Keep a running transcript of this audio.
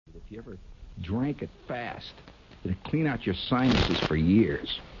If you ever drank it fast, it'd clean out your sinuses for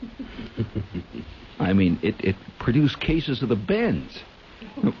years. I mean, it produced cases of the bends.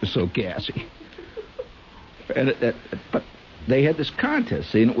 It was so gassy. But they had this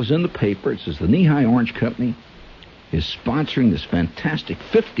contest, see, and it was in the paper. It says the Nehi Orange Company is sponsoring this fantastic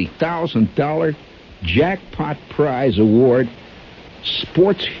 $50,000 jackpot prize award,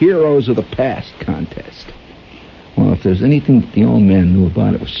 Sports Heroes of the Past contest. Well, if there's anything that the old man knew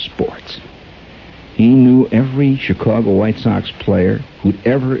about, it was sports. He knew every Chicago White Sox player who'd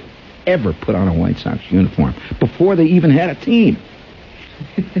ever put on a White Sox uniform before they even had a team.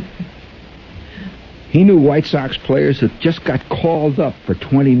 He knew White Sox players that just got called up for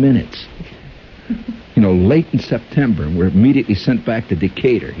 20 minutes. Late in September, and were immediately sent back to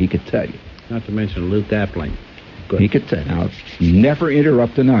Decatur, he could tell you. Not to mention Luke Appling. Good. He could tell. Now, never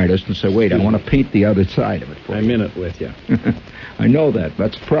interrupt an artist and say, wait, I want to paint the other side of it for you. I'm in it with you. I know that.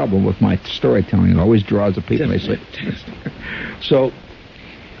 That's the problem with my storytelling. It always draws the people. They say. So,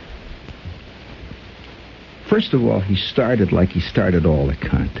 first of all, he started like he started all the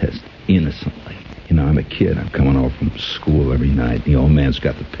contests, innocently. I'm a kid. I'm coming home from school every night. The old man's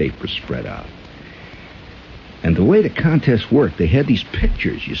got the paper spread out. And the way the contest worked, they had these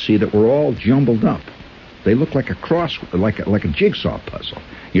pictures, you see, that were all jumbled up. They looked like like a jigsaw puzzle.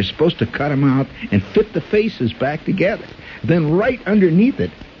 You're supposed to cut them out and fit the faces back together. Then right underneath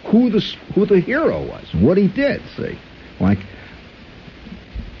it, who the hero was and what he did, see. Like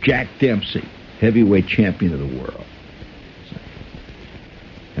Jack Dempsey, heavyweight champion of the world.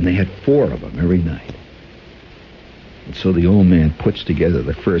 And they had 4 of them every night. And so the old man puts together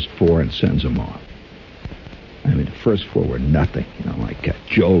the first 4 and sends them off. I mean, the first 4 were nothing, like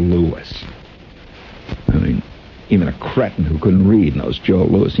Joe Louis. I mean, even a cretin who couldn't read knows Joe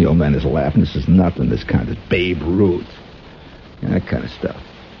Louis. The old man is laughing. This is nothing. This kind of Babe Ruth. That kind of stuff.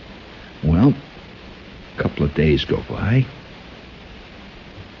 Well, a couple of days go by.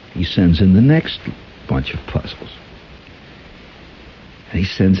 He sends in the next bunch of puzzles. And he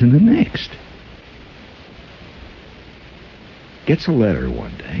sends in the next. Gets a letter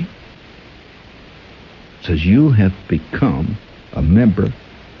one day. Says, you have become a member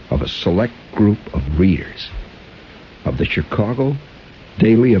of a select group of readers of the Chicago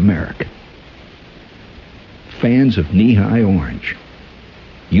Daily American. Fans of Nehi Orange.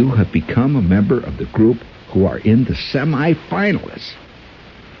 You have become a member of the group who are in the semi-finalists.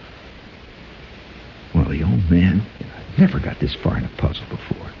 Well, the old man never got this far in a puzzle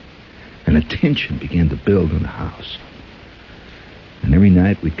before. And a tension began to build in the house. And every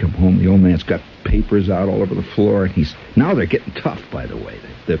night we'd come home, the old man's got papers out all over the floor, and now they're getting tough, by the way.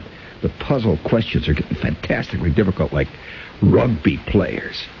 The puzzle questions are getting fantastically difficult, like rugby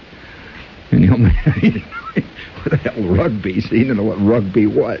players. And the old man, what the hell rugby? He didn't know what rugby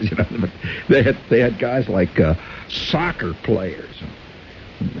was. But they had guys like soccer players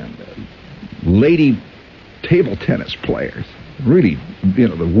and lady table tennis players. Really,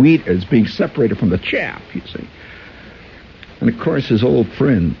 the wheat is being separated from the chaff, you see. And, of course, his old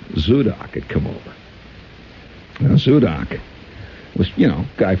friend, Zudok, had come over. Now, Zudok was,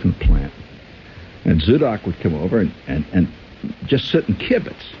 guy from the plant. And Zudok would come over and just sit and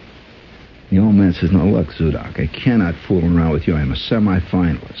kibitz. The old man says, no, look, Zudok, I cannot fool around with you. I'm a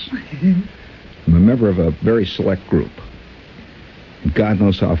semi-finalist. I'm a member of a very select group. And God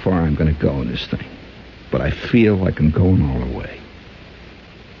knows how far I'm going to go in this thing. But I feel like I'm going all the way.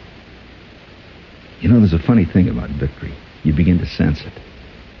 There's a funny thing about victory. You begin to sense it.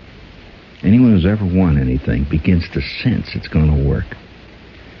 Anyone who's ever won anything begins to sense it's going to work.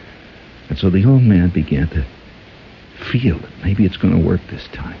 And so the old man began to feel that maybe it's going to work this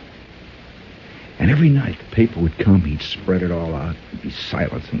time. And every night the paper would come, he'd spread it all out. There'd be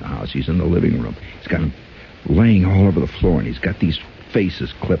silence in the house. He's in the living room. He's got them laying all over the floor, and he's got these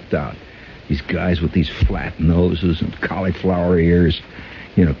faces clipped out. These guys with these flat noses and cauliflower ears,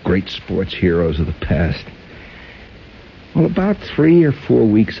 great sports heroes of the past. Well, about 3 or 4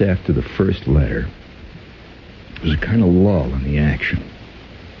 weeks after the first letter, there was a kind of lull in the action.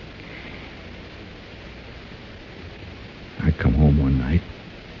 I come home one night.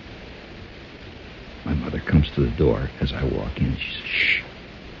 My mother comes to the door as I walk in. She says, shh,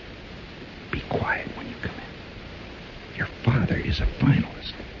 be quiet when you come in. Your father is a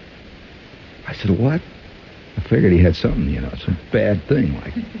finalist. I said, what? I figured he had something, some bad thing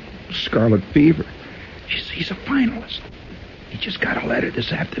like scarlet fever. She says, he's a finalist. He just got a letter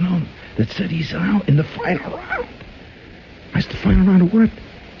this afternoon that said he's out in the final round. I said, the final round of what?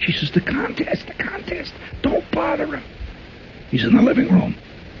 She says, the contest. Don't bother him. He's in the living room.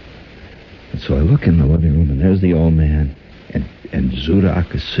 And so I look in the living room, and there's the old man And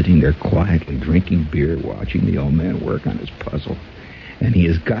Zudok is sitting there quietly drinking beer, watching the old man work on his puzzle. And he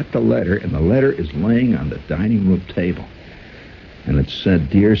has got the letter, and the letter is laying on the dining room table. And it said,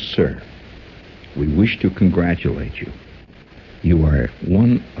 "Dear sir, we wish to congratulate you. You are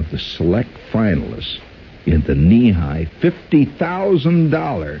one of the select finalists in the Nehi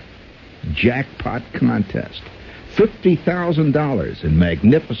 $50,000 jackpot contest. $50,000 in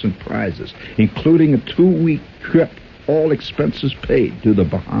magnificent prizes, including a 2-week trip, all expenses paid, to the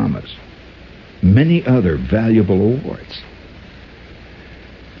Bahamas. Many other valuable awards."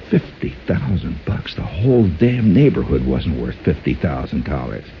 $50,000. The whole damn neighborhood wasn't worth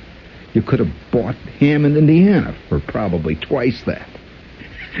 $50,000. You could have bought Hammond, Indiana for probably twice that.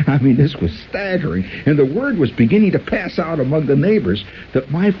 I mean, this was staggering, and the word was beginning to pass out among the neighbors that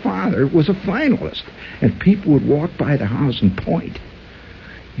my father was a finalist, and people would walk by the house and point.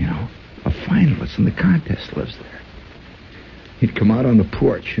 You know, a finalist in the contest lives there. He'd come out on the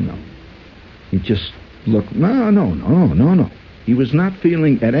porch, you know. He'd just look, no. He was not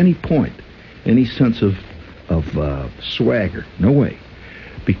feeling at any point any sense of swagger. No way.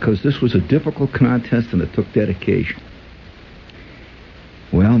 Because this was a difficult contest and it took dedication.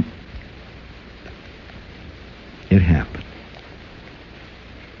 Well, it happened.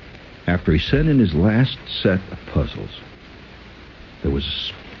 After he sent in his last set of puzzles, there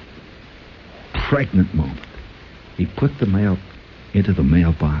was a pregnant moment. He put the mail into the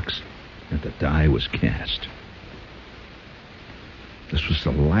mailbox and the die was cast. This was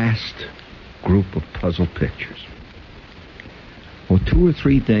the last group of puzzle pictures. Well, 2 or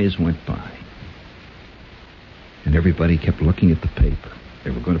 3 days went by, and everybody kept looking at the paper. They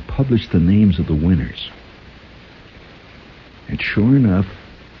were going to publish the names of the winners. And sure enough,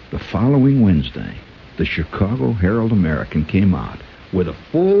 the following Wednesday, the Chicago Herald-American came out with a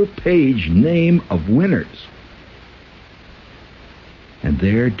full-page name of winners. And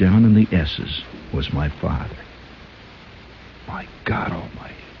there, down in the S's, was my father. My God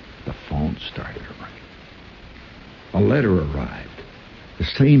almighty, the phone started to ring. A letter arrived. The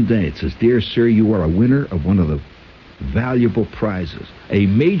same day, it says, "Dear sir, you are a winner of one of the valuable prizes, a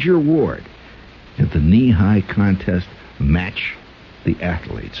major award at the knee-high contest. Match the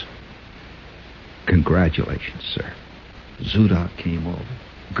athletes. Congratulations, sir." Zudok came over,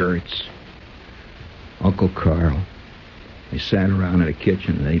 Gertz, Uncle Carl. They sat around in the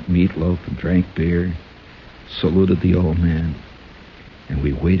kitchen and ate meatloaf and drank beer, saluted the old man, and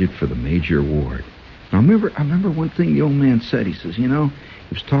we waited for the major award. Now, I remember one thing the old man said. He says, he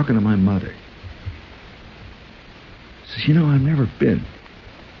was talking to my mother. He says, I've never been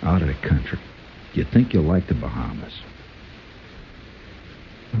out of the country. Do you think you'll like the Bahamas?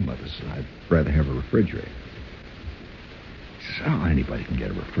 My mother said, "I'd rather have a refrigerator." He says, "Oh, anybody can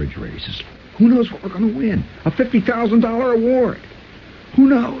get a refrigerator." He says, "Who knows what we're going to win? A $50,000 award. Who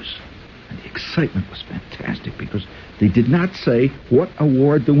knows?" And the excitement was fantastic because they did not say what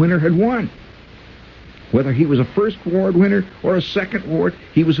award the winner had won. Whether he was a first award winner or a second award,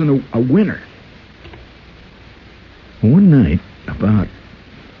 he was a winner. One night, about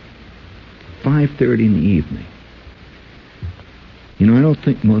 5:30 in the evening, I don't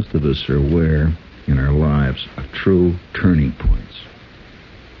think most of us are aware in our lives of true turning points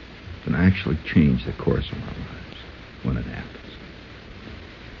that actually change the course of our lives when it happens.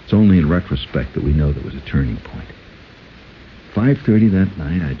 It's only in retrospect that we know there was a turning point. 5:30 that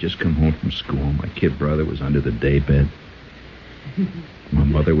night, I'd just come home from school. My kid brother was under the daybed. My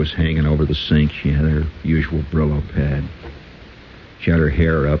mother was hanging over the sink. She had her usual Brillo pad. She had her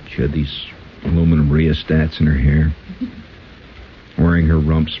hair up. She had these aluminum rheostats in her hair. Wearing her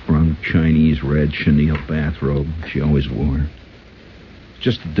rump-sprung Chinese red chenille bathrobe she always wore.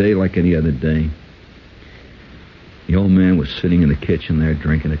 Just a day like any other day. The old man was sitting in the kitchen there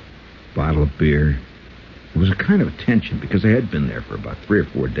drinking a bottle of beer. It was a kind of a tension because I had been there for about 3 or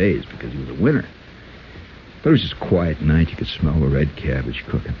 4 days because he was a winner. But it was just a quiet night. You could smell the red cabbage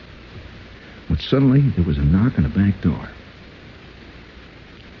cooking. When suddenly there was a knock on the back door.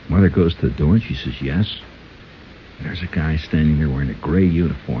 Mother goes to the door and she says, "Yes." And there's a guy standing there wearing a gray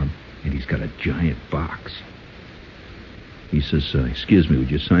uniform and he's got a giant box. He says, "Excuse me,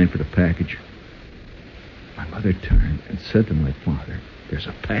 would you sign for the package?" My mother turned and said to my father, "There's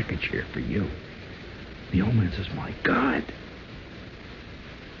a package here for you." The old man says, "My God,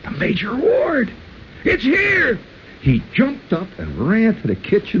 the major award! It's here!" He jumped up and ran to the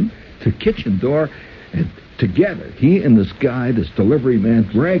kitchen door, and together, he and this guy, this delivery man,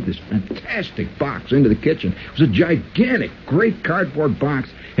 dragged this fantastic box into the kitchen. It was a gigantic, great cardboard box.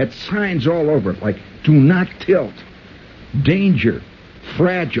 Had signs all over it like, "Do not tilt," "Danger,"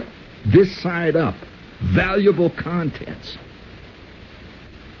 "Fragile," "This side up." valuable contents.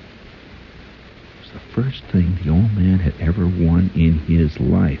 It was the first thing the old man had ever won in his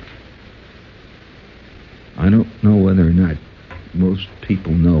life. I don't know whether or not most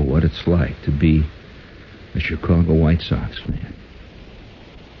people know what it's like to be a Chicago White Sox fan.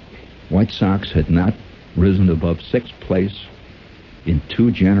 White Sox had not risen above sixth place in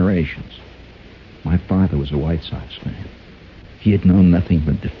 2 generations. My father was a White Sox fan. He had known nothing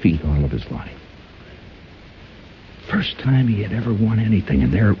but defeat all of his life. First time he had ever won anything,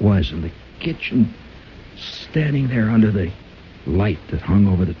 and there it was in the kitchen, standing there under the light that hung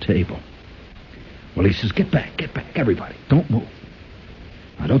over the table. Well, he says, get back, everybody. Don't move.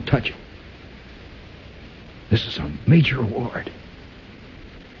 Now, don't touch it. This is a major award.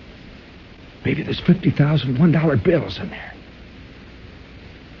 Maybe there's 50,000 $1 bills in there.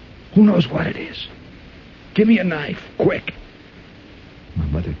 Who knows what it is? Give me a knife, quick. My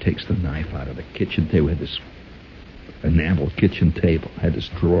mother takes the knife out of the kitchen table. We had this enameled kitchen table. Had this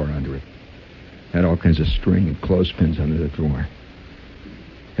drawer under it. Had all kinds of string and clothespins under the drawer.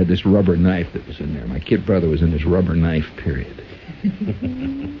 Had this rubber knife that was in there. My kid brother was in his rubber knife period.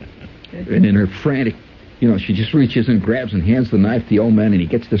 And in her frantic, she just reaches and grabs and hands the knife to the old man, and he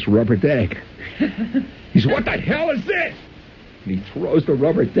gets this rubber dagger. He says, what the hell is this? And he throws the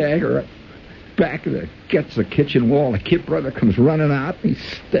rubber dagger back gets the kitchen wall. The kid brother comes running out. He's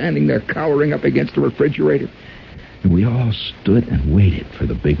standing there cowering up against the refrigerator. And we all stood and waited for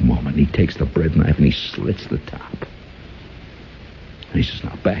the big moment. He takes the bread knife and he slits the top. And he says,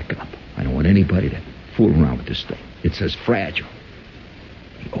 now back up. I don't want anybody to fool around with this thing. It says fragile.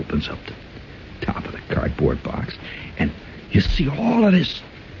 He opens up the top of the cardboard box, and you see all of this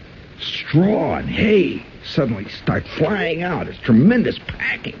straw and hay suddenly start flying out. It's tremendous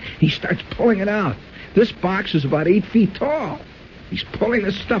packing. He starts pulling it out. This box is about 8 feet tall. He's pulling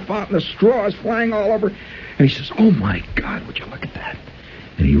this stuff out, and the straw is flying all over. And he says, oh, my God, would you look at that?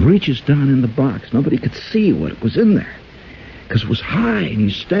 And he reaches down in the box. Nobody could see what was in there because it was high, and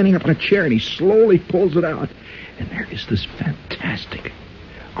he's standing up in a chair, and he slowly pulls it out. And there is this fantastic,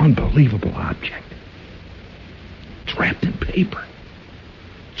 unbelievable object. It's wrapped in paper.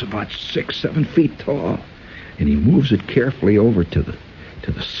 It's about 6, 7 feet tall. And he moves it carefully over to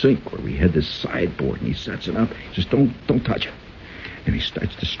the sink where we had this sideboard, and he sets it up. He says, don't touch it. And he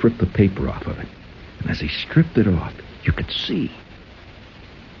starts to strip the paper off of it. And as he stripped it off, you could see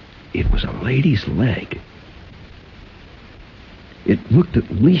it was a lady's leg. It looked at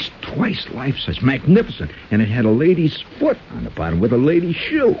least twice life-size, magnificent, and it had a lady's foot on the bottom with a lady's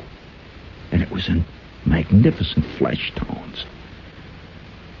shoe. And it was in magnificent flesh tones.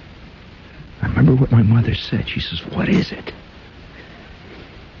 I remember what my mother said. She says, what is it?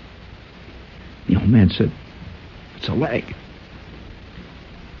 The old man said, it's a leg.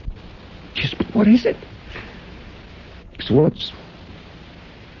 She said, what is it? He said, well, it's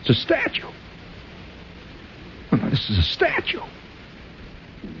a statue. Oh, no, this is a statue.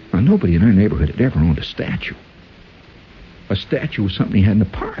 Now, nobody in our neighborhood had ever owned a statue. A statue was something he had in the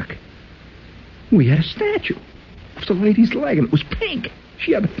park. We had a statue. It was a lady's leg, and it was pink.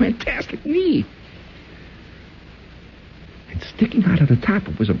 She had a fantastic knee. And sticking out of the top,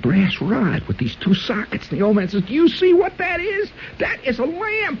 it was a brass rod with these 2 sockets. And the old man says, do you see what that is? That is a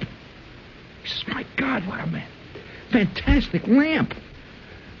lamp. He says, my God, what a fantastic lamp.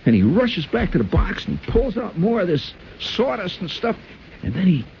 And he rushes back to the box and he pulls out more of this sawdust and stuff. And then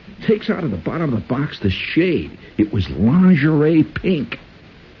he takes out of the bottom of the box the shade. It was lingerie pink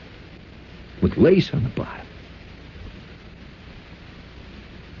with lace on the bottom.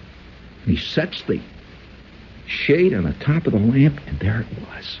 And he sets the shade on the top of the lamp, and there it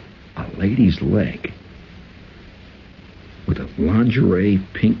was, a lady's leg with a lingerie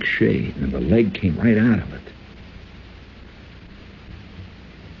pink shade, and the leg came right out of it.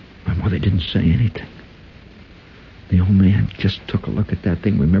 My mother didn't say anything. The old man just took a look at that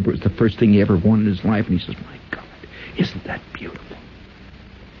thing. Remember, it was the first thing he ever won in his life, and he says, my God, isn't that beautiful?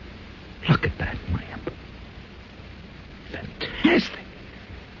 Look at that lamp. Fantastic.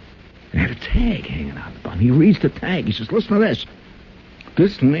 It had a tag hanging out the bottom. He reads the tag. He says, listen to this.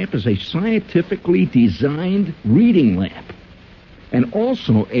 This lamp is a scientifically designed reading lamp and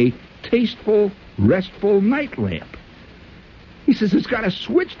also a tasteful, restful night lamp. He says, it's got a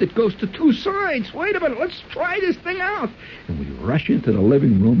switch that goes to 2 sides. Wait a minute, let's try this thing out. And we rush into the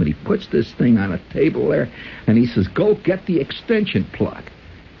living room, and he puts this thing on a table there, and he says, go get the extension plug.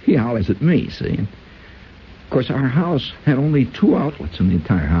 He hollers at me, see? And of course, our house had only 2 outlets in the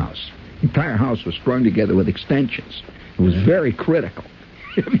entire house. The entire house was strung together with extensions. It was very critical.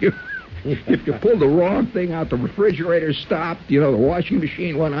 If you pulled the wrong thing out, the refrigerator stopped. The washing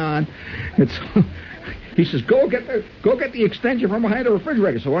machine went on. He says, go get the extension from behind the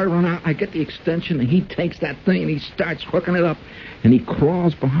refrigerator. So I run out, I get the extension, and he takes that thing and he starts hooking it up, and he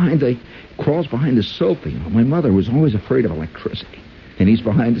crawls behind the sofa. My mother was always afraid of electricity. And he's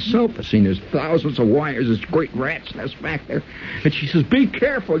behind the sofa. See, there's thousands of wires. There's a great rat's nest back there. And she says, be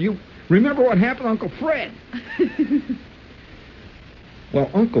careful. You remember what happened to Uncle Fred?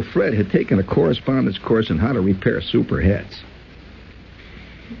 Well, Uncle Fred had taken a correspondence course on how to repair superheads.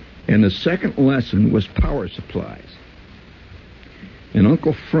 And the second lesson was power supplies. And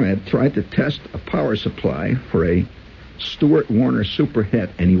Uncle Fred tried to test a power supply for a Stuart Warner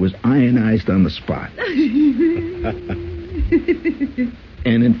superhet, and he was ionized on the spot.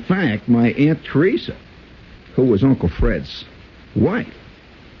 And in fact, my Aunt Teresa, who was Uncle Fred's wife,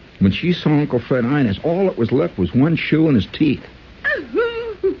 when she saw Uncle Fred ionized, all that was left was one shoe and his teeth.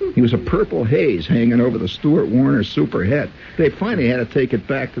 He was a purple haze hanging over the Stuart Warner superhead. They finally had to take it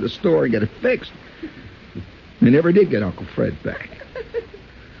back to the store and get it fixed. They never did get Uncle Fred back.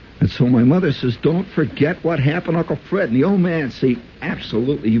 And so my mother says, don't forget what happened to Uncle Fred. And the old man,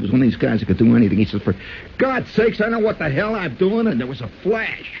 absolutely, he was one of these guys that could do anything. He says, for God's sakes, I know what the hell I'm doing. And there was a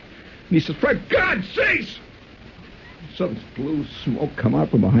flash. And he says, for God's sakes! So this blue smoke come out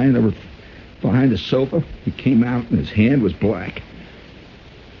from behind the sofa. He came out and his hand was black.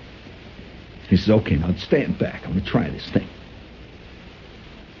 He says, okay, now stand back. I'm going to try this thing.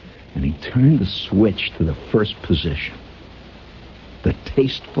 And he turned the switch to the first position, the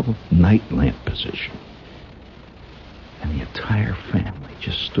tasteful night lamp position. And the entire family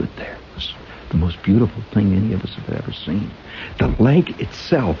just stood there. It was the most beautiful thing any of us have ever seen. The leg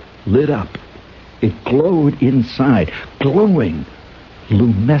itself lit up. It glowed inside, glowing,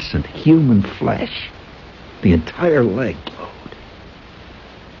 luminescent human flesh. The entire leg glowed.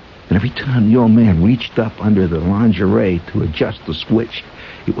 And every time the old man reached up under the lingerie to adjust the switch,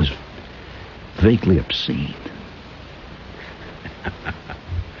 it was vaguely obscene.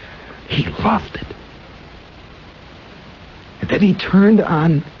 He loved it. And then he turned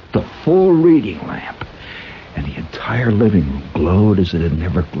on the full reading lamp, and the entire living room glowed as it had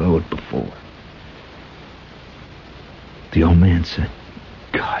never glowed before. The old man said,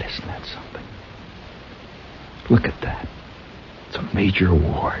 God, isn't that something? Look at that. It's a major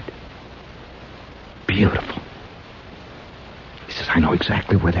award. Beautiful. He says, I know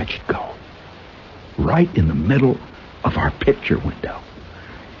exactly where that should go. Right in the middle of our picture window.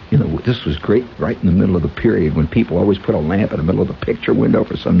 This was great right in the middle of the period when people always put a lamp in the middle of the picture window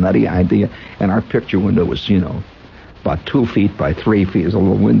for some nutty idea. And our picture window was, about 2 feet by 3 feet. It was a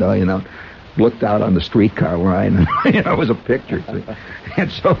little window, looked out on the streetcar line. And, it was a picture. See? And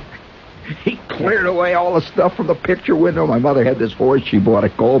so he cleared away all the stuff from the picture window. My mother had this horse she bought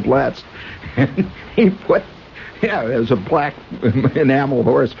at Goldblatt's. And he put, it was a black enamel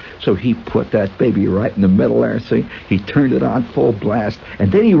horse. So he put that baby right in the middle there, see? He turned it on full blast.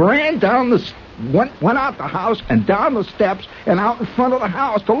 And then he ran down went out the house and down the steps and out in front of the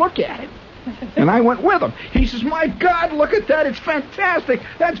house to look at it. And I went with him. He says, my God, look at that. It's fantastic.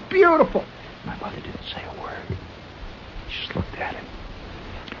 That's beautiful. My mother didn't say a word. She just looked at him.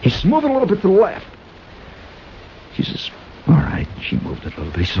 He says, move it a little bit to the left. She says, all right. She moved it a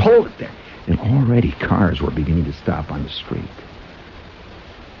little bit. He says, hold it there. And already cars were beginning to stop on the street.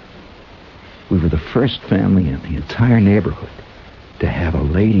 We were the first family in the entire neighborhood to have a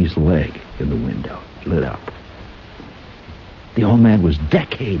lady's leg in the window lit up. The old man was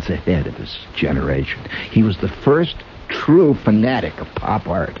decades ahead of his generation. He was the first true fanatic of pop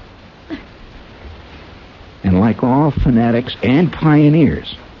art. And like all fanatics and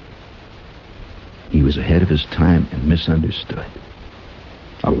pioneers, he was ahead of his time and misunderstood.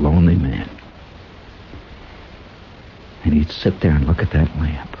 A lonely man. And he'd sit there and look at that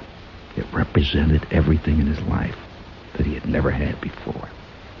lamp. It represented everything in his life that he had never had before.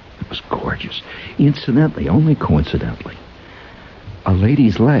 It was gorgeous. Incidentally, only coincidentally, a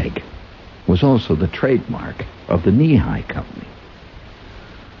lady's leg was also the trademark of the Nehi company.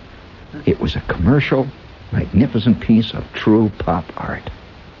 It was a commercial, magnificent piece of true pop art.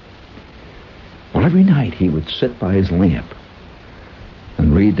 Well, every night he would sit by his lamp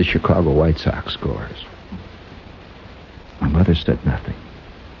and read the Chicago White Sox scores. My mother said nothing.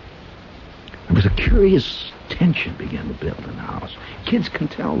 There was a curious tension began to build in the house. Kids can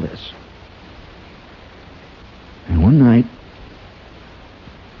tell this. And one night,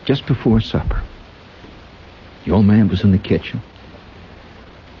 just before supper, the old man was in the kitchen.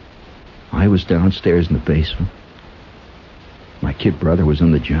 I was downstairs in the basement. My kid brother was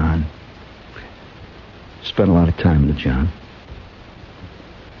in the john. Spent a lot of time in the john.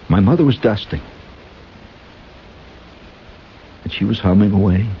 My mother was dusting. And she was humming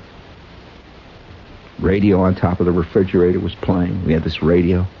away. Radio on top of the refrigerator was playing. We had this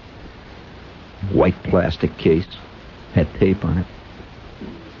radio. White plastic case. Had tape on it.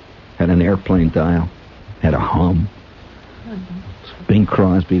 Had an airplane dial. Had a hum. Bing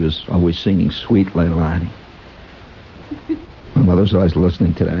Crosby was always singing Sweet Leilani. My mother was always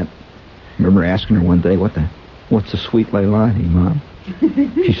listening to that. I remember asking her one day, what's the Sweet Leilani, Mom?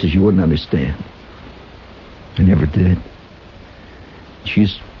 She says, you wouldn't understand. I never did.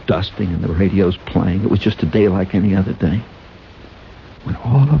 She's dusting and the radio's playing. It was just a day like any other day. When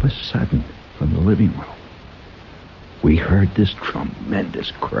all of a sudden, from the living room, we heard this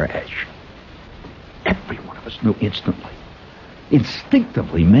tremendous crash. Every one of us knew instantly.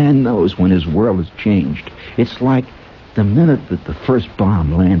 Instinctively, man knows when his world has changed. It's like the minute that the first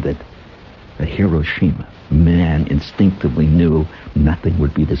bomb landed at Hiroshima, man instinctively knew nothing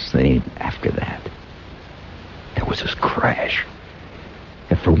would be the same after that. There was this crash.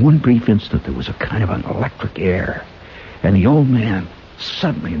 And for one brief instant, there was a kind of an electric air. And the old man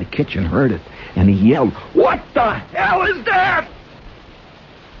suddenly in the kitchen heard it. And he yelled, "What the hell is that?"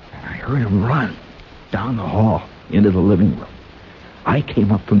 And I heard him run down the hall into the living room. I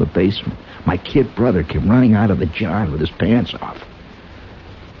came up from the basement. My kid brother came running out of the john with his pants off.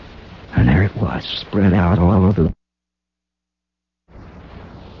 And there it was, spread out all over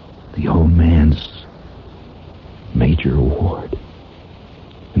the old man's major award.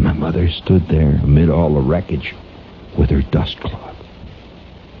 And my mother stood there amid all the wreckage with her dust cloth.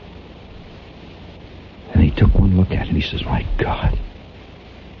 And he took one look at it and he says, "My God,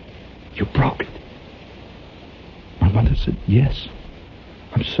 you broke it." My mother said, "Yes,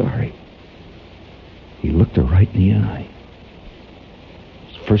 I'm sorry." He looked her right in the eye.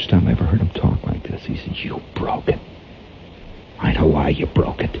 It's the first time I ever heard him talk like this. He said, "You broke it. I know why you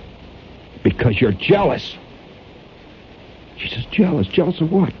broke it. Because you're jealous." She says, "Jealous? Jealous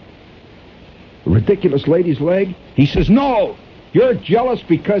of what? A ridiculous lady's leg?" He says, "No, you're jealous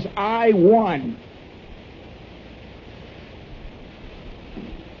because I won."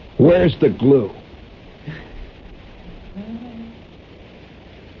 "Where's the glue?"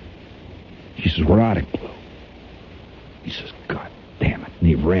 She says, "We're out of glue." He says, "God damn it." And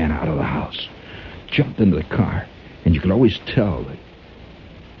he ran out of the house, jumped into the car, and you could always tell the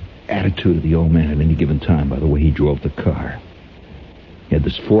attitude of the old man at any given time by the way he drove the car. He had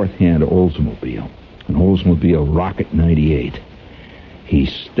this fourth-hand Oldsmobile, an Oldsmobile Rocket 98. He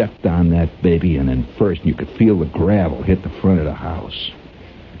stepped on that baby, and then first you could feel the gravel hit the front of the house.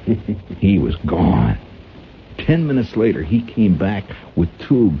 He was gone. 10 minutes later, he came back with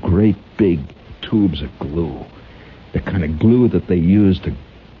 2 great big tubes of glue. The kind of glue that they used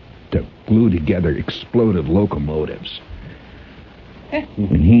to glue together exploded locomotives.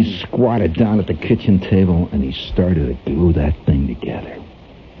 And he squatted down at the kitchen table, and he started to glue that thing together.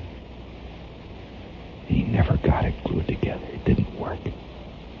 He never got it glued together. It didn't work.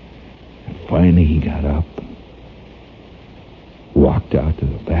 And finally, he got up, walked out to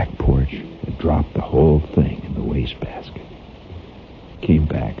the back porch, and dropped the whole thing in the wastebasket. Came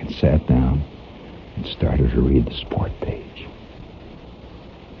back and sat down and started to read the sport page.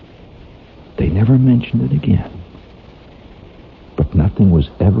 They never mentioned it again. But nothing was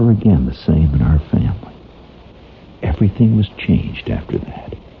ever again the same in our family. Everything was changed after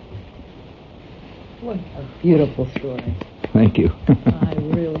that. What a beautiful story. Thank you. I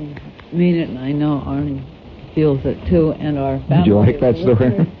really mean it, and I know Arnie feels it too, and our family. Did you like that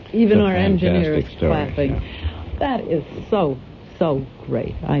story? Even It's a our engineer is fantastic story, clapping. yeah. That is so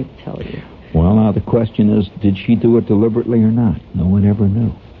great, I tell you. Well, now the question is, did she do it deliberately or not? No one ever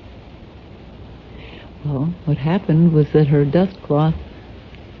knew. Well, what happened was that her dust cloth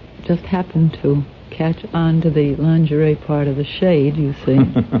just happened to catch on to the lingerie part of the shade, you see.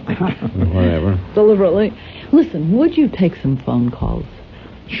 Whatever. Deliberately. Listen, would you take some phone calls?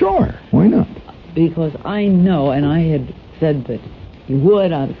 Sure, why not? Because I know, and I had said that you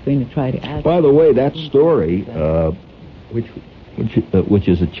would. I was going to try to ask. By the way, that story, which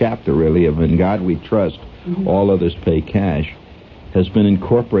is a chapter really of "In God We Trust, All Others Pay Cash," has been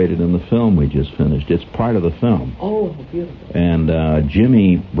incorporated in the film we just finished. It's part of the film. Oh, beautiful. And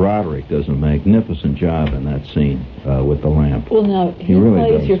Jimmy Broderick does a magnificent job in that scene with the lamp. Well, now, he really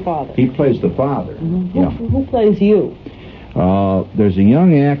plays does. your father. He plays the father. Mm-hmm. Yeah. Who plays you? There's a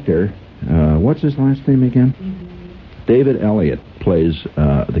young actor, what's his last name again? David Elliott plays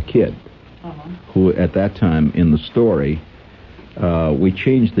the kid, who at that time in the story, we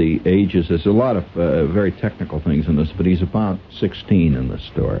changed the ages. There's a lot of very technical things in this, but he's about 16 in the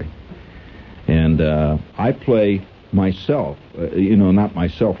story. And I play myself. Not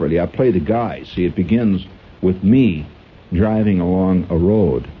myself really. I play the guy. See, it begins with me driving along a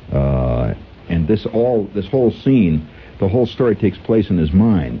road, and this whole scene, the whole story takes place in his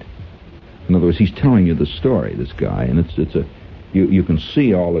mind. In other words, he's telling you the story, this guy, and you can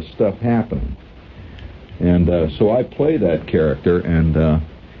see all this stuff happening. And so I play that character, and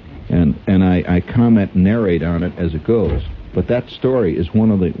I comment, narrate on it as it goes. But that story is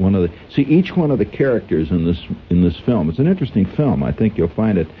one of the. See, each one of the characters in this film. It's an interesting film. I think you'll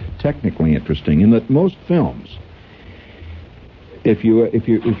find it technically interesting. In that most films, if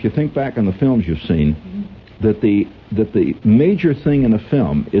you think back on the films you've seen, that the major thing in a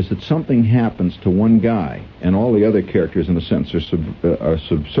film is that something happens to one guy, and all the other characters, in a sense, are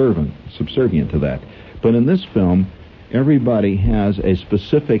subservient to that. But in this film, everybody has a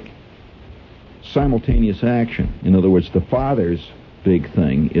specific simultaneous action. In other words, the father's big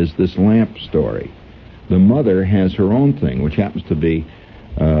thing is this lamp story. The mother has her own thing, which happens to be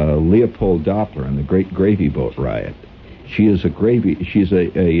Leopold Doppler and the Great Gravy Boat Riot. She's a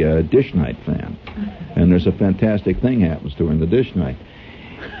Dish Night fan, and there's a fantastic thing happens to her in the Dish Night.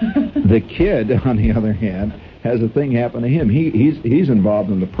 The kid, on the other hand, has a thing happen to him. He's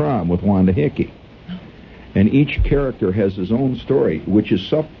involved in the prom with Wanda Hickey, and each character has his own story, which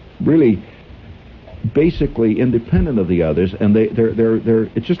is really basically independent of the others, and they're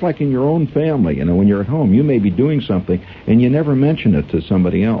it's just like in your own family. When you're at home, you may be doing something and you never mention it to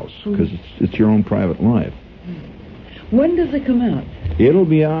somebody else because it's your own private life. When does it come out? It'll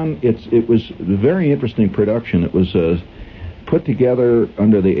be on. It was a very interesting production. It was put together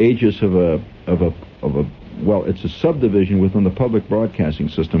under the aegis of a it's a subdivision within the public broadcasting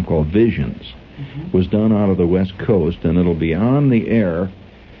system called Visions. Mm-hmm. It was done out of the West Coast, and it'll be on the air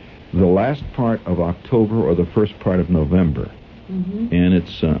the last part of October or the first part of November. Mm-hmm. And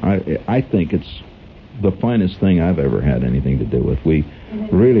it's I think it's the finest thing I've ever had anything to do with. We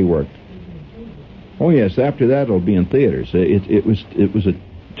really worked. Oh yes, after that it'll be in theaters. It was a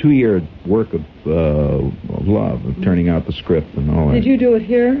 2-year work of love, of turning out the script and all that. Did you do it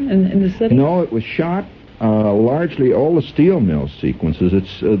here in the city? No, it was shot largely all the steel mill sequences.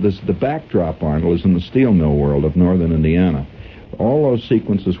 The backdrop, Arnold, is in the steel mill world of northern Indiana. All those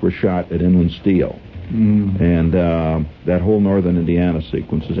sequences were shot at Inland Steel, and that whole northern Indiana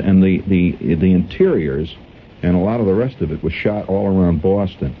sequences, and the interiors, and a lot of the rest of it was shot all around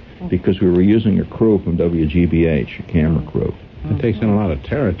Boston because we were using a crew from WGBH, a camera crew. It takes in a lot of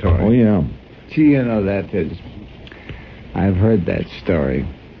territory. Oh yeah. Gee, that is. I've heard that story,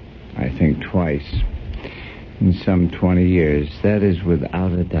 I think twice in some 20 years. That is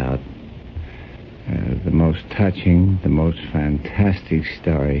without a doubt the most touching, the most fantastic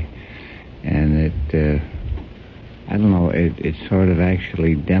story, and it, I don't know, it sort of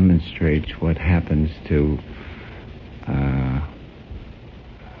actually demonstrates what happens to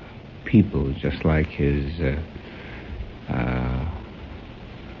people, just like his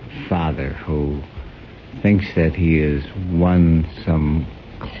father, who thinks that he has won some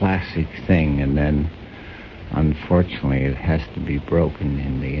classic thing, and then, unfortunately, it has to be broken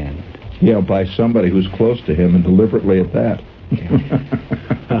in the end. Yeah, by somebody who's close to him, and deliberately at that.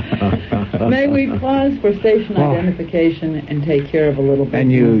 May we pause for station identification and take care of a little bit?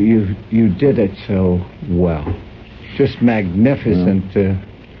 And you did it so well. Just magnificent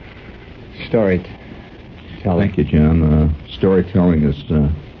storytelling. Thank you, John. Storytelling is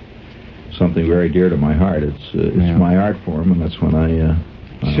something very dear to my heart. It's my art form, and that's when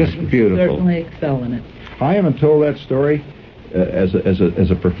it's just beautiful. Certainly excel in it. I haven't told that story as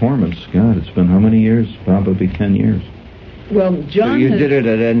a performance. God, it's been how many years? Probably 10 years. Well, John, so you did it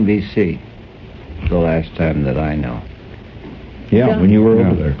at NBC the last time that I know. Yeah, John, when you were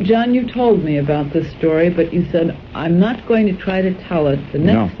over there. John, you told me about this story, but you said, I'm not going to try to tell it. The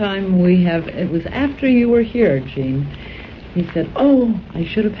next time we have, it was after you were here, Gene. He said, I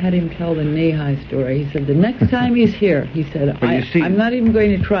should have had him tell the Nehi story. He said, the next time he's here, he said, I'm not even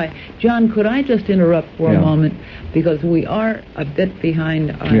going to try. John, could I just interrupt for a moment? Because we are a bit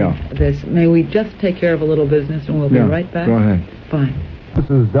behind on this. May we just take care of a little business, and we'll be right back? Go ahead. Fine. This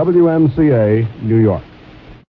is WMCA, New York.